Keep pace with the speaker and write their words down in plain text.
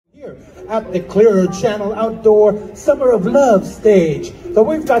here at the Clear Channel Outdoor Summer of Love stage. So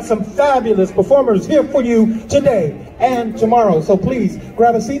we've got some fabulous performers here for you today and tomorrow. So please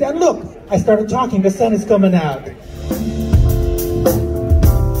grab a seat and look, I started talking, the sun is coming out.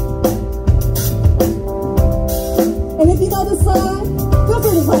 And if you know this song, feel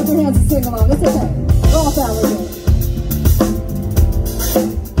free to clap your hands and sing along. It's okay. We're all family here.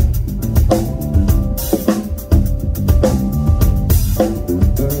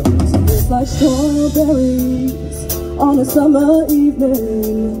 Like strawberries on a summer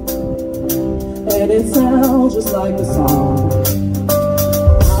evening, and it sounds just like a song.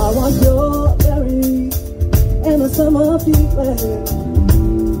 I want your berries and a summer feeling.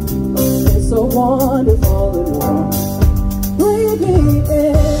 It's so wonderful and warm. Breathe me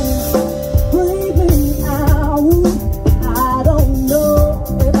in, breathe me out. I don't know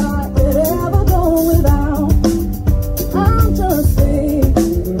if I could ever go without. I'm just thinking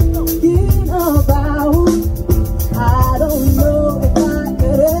about. I don't know if I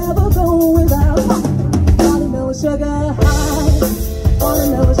could ever go without. Watermelon sugar high,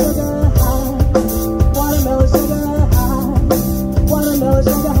 watermelon sugar high, watermelon sugar high, watermelon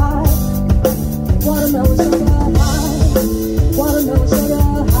sugar high, watermelon sugar high, watermelon sugar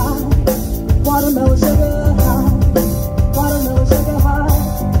high, watermelon sugar high, watermelon sugar high.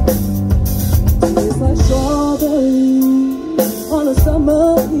 Tastes like strawberries on a summer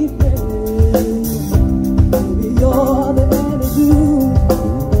evening. You're the energy.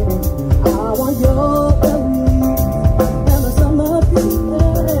 I want your berries and the summer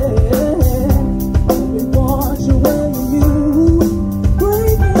feeling. We want you when you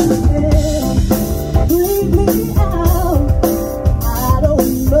breathe me in, breathe me out. I don't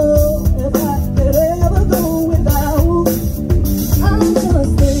know if I could ever go without. I'm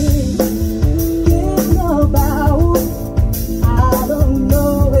just thinking about. I don't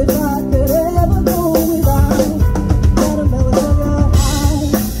know if I could ever go without.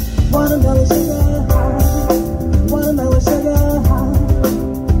 Watermelon sugar high, watermelon sugar high,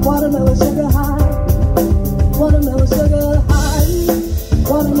 watermelon sugar high, watermelon sugar high,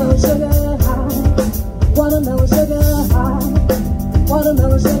 watermelon sugar high, watermelon sugar high,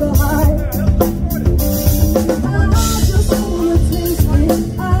 watermelon sugar high. I just wanna taste it,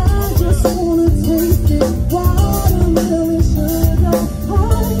 I just wanna taste it. Watermelon sugar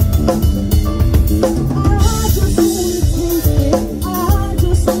high. I just wanna taste it, I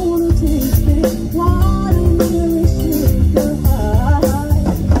just wanna taste it. Watermelon sugar high,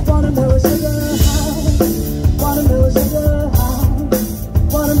 watermelon sugar high, watermelon sugar high,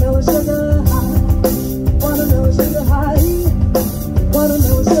 watermelon sugar high, watermelon sugar high,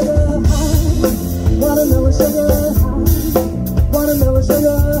 watermelon sugar high, watermelon sugar high, watermelon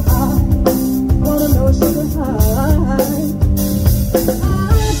sugar high, watermelon sugar high. I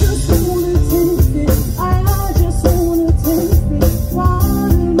just wanna taste it, I just wanna taste it.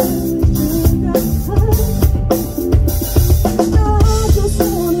 Watermelon sugar high. I just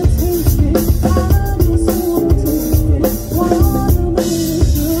wanna taste it, I just wanna taste it. Watermelon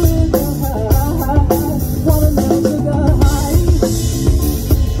sugar high, watermelon sugar high,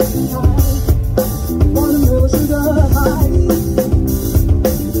 watermelon sugar high,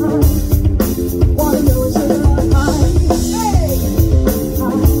 watermelon sugar high, hey,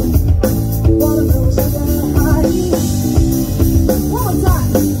 watermelon sugar high. One more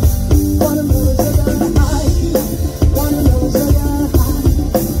time. Watermelon sugar high, watermelon sugar high,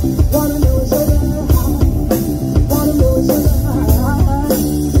 watermelon sugar high, watermelon sugar high, watermelon sugar high,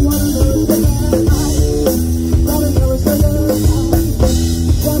 watermelon sugar high, watermelon sugar high,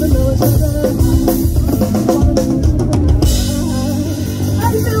 watermelon sugar high. How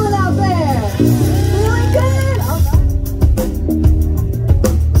you doing out there? Feeling good?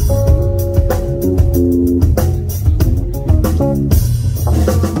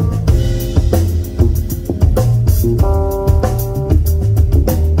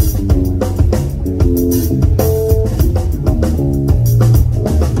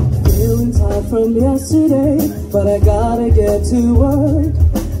 Feeling tired from yesterday, but I gotta get to work.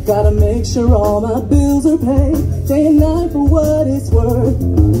 Gotta make sure all my bills are paid, day and night for what it's worth.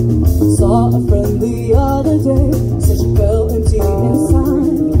 Saw a friend the other day, said she felt empty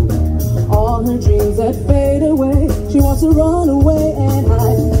inside. All her dreams that fade away, she wants to run away and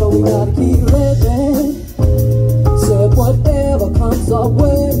hide, but we gotta keep living. Said whatever comes our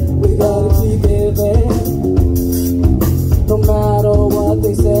way, we gotta keep giving. No matter what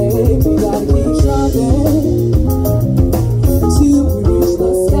they say, we gotta keep trucking. Till we reach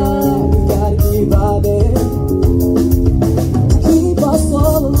the sky, we gotta keep riding. To keep our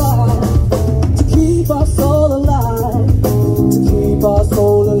soul alive, to keep our soul alive, to keep our soul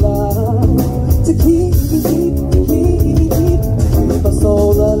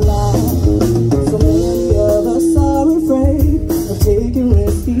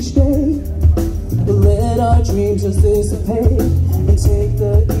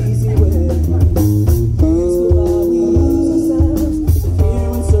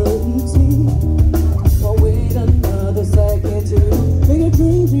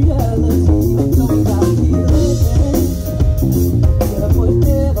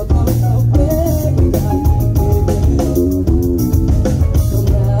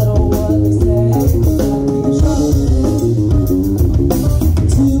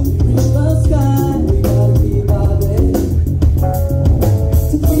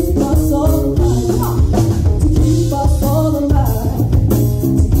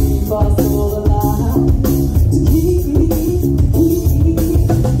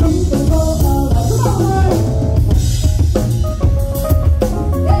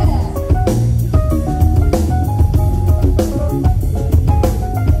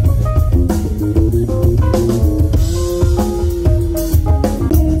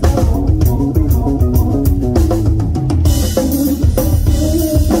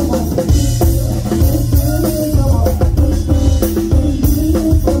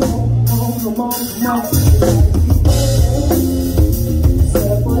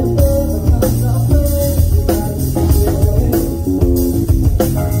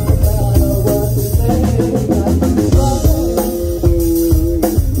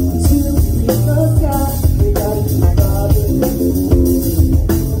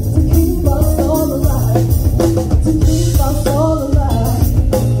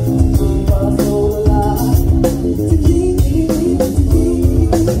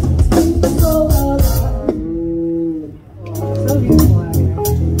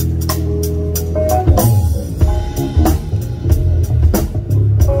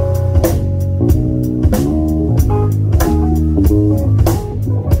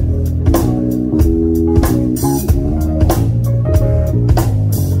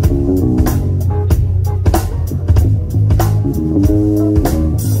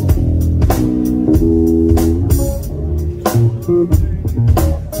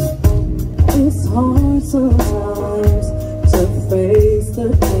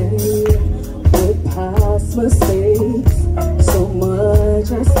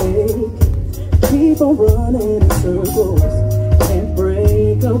keeps on running in circles, can't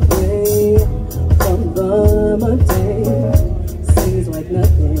break away from the mundane. Seems like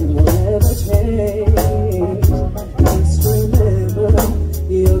nothing will ever change. Just remember,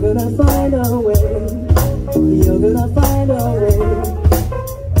 you're gonna find a way. You're gonna find a way.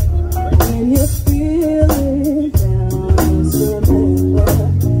 When you're feeling down, just remember,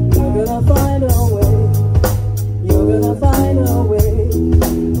 you're gonna find a way. You're gonna find a way.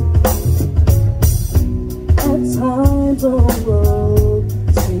 At times the world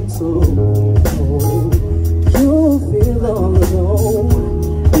seems so cold. You'll feel all alone,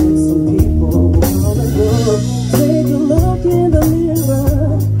 and some people will come and go. Take a look in the mirror,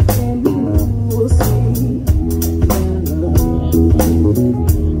 and you will see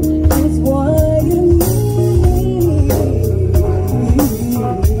it's what you need.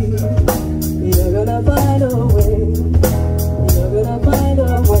 You're gonna find a way. You're gonna find a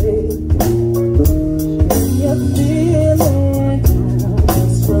way. When you're feeling down,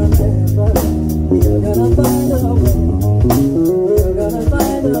 just remember, you're gonna find a way. You're gonna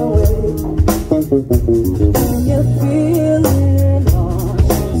find a way. When you're feeling lost,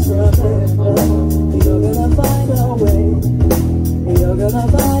 just remember, you're gonna find a way. You're gonna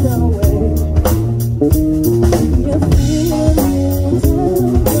find a way. When you're feeling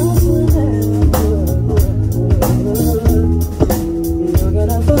down, just remember, you're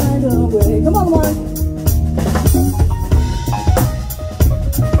gonna find a way. Come on, Mark.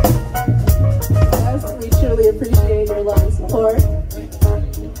 Yes, we truly appreciate your love and support.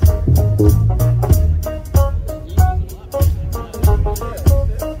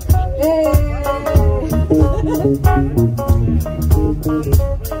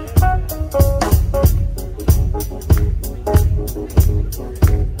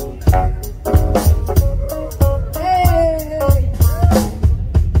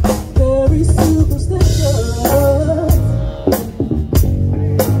 Very superstitious,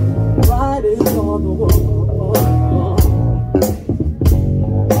 writing on the wall.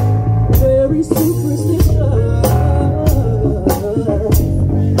 Very superstitious,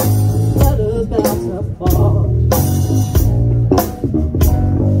 letters bound to fall.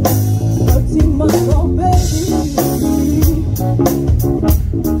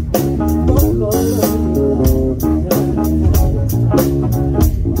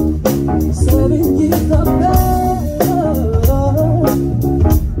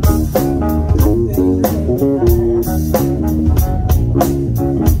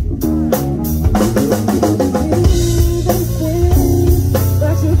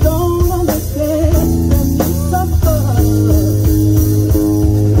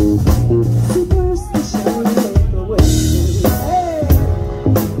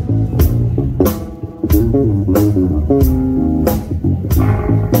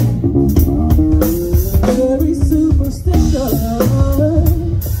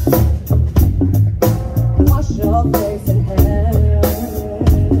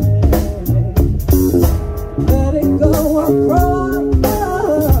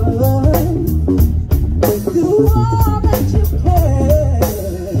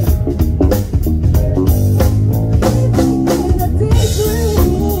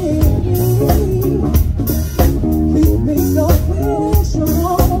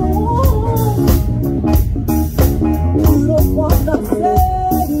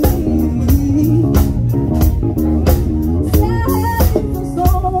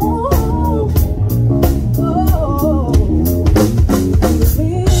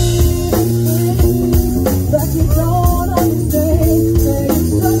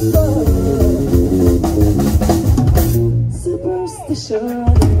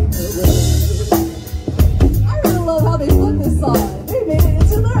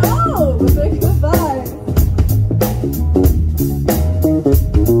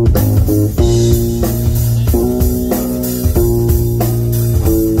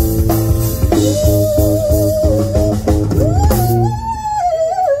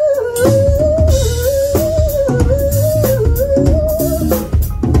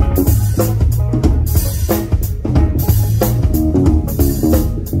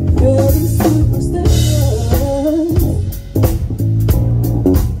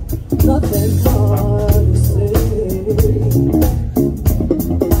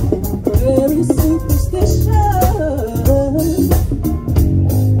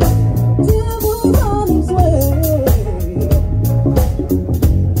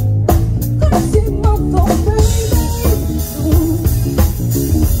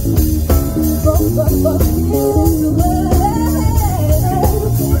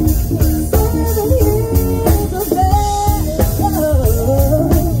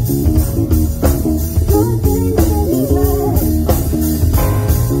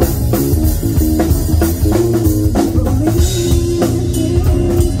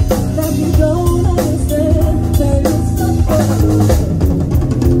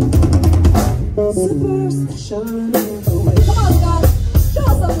 shine the way. Come on, Scott. Show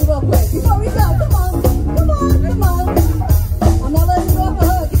us something real quick before we go. Come on. Come on. Come on. I'm not letting you off the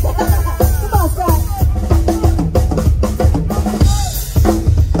hook. Come on, Scott.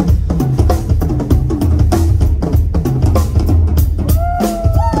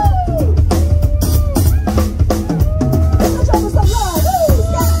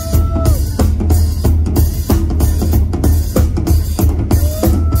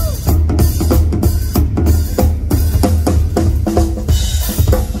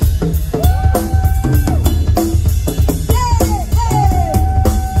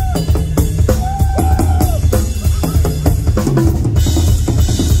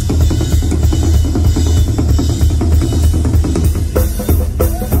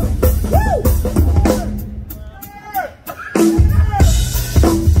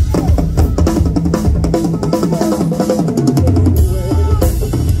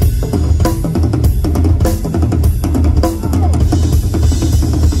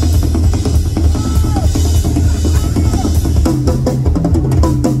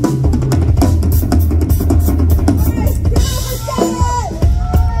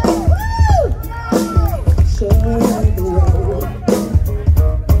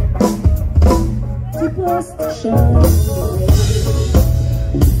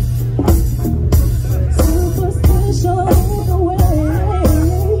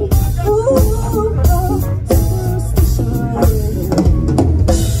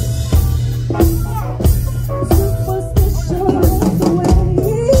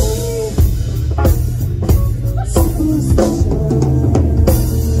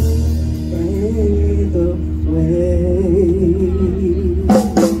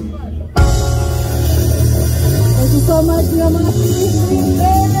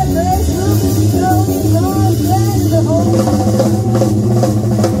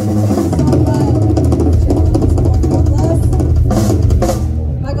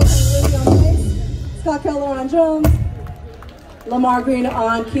 Green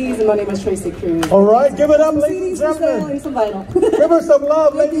on keys, and my name is Tracy Cruz. All right, give it up, ladies and gentlemen. Some vinyl. Give her some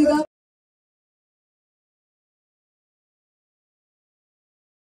love, ladies and gentlemen.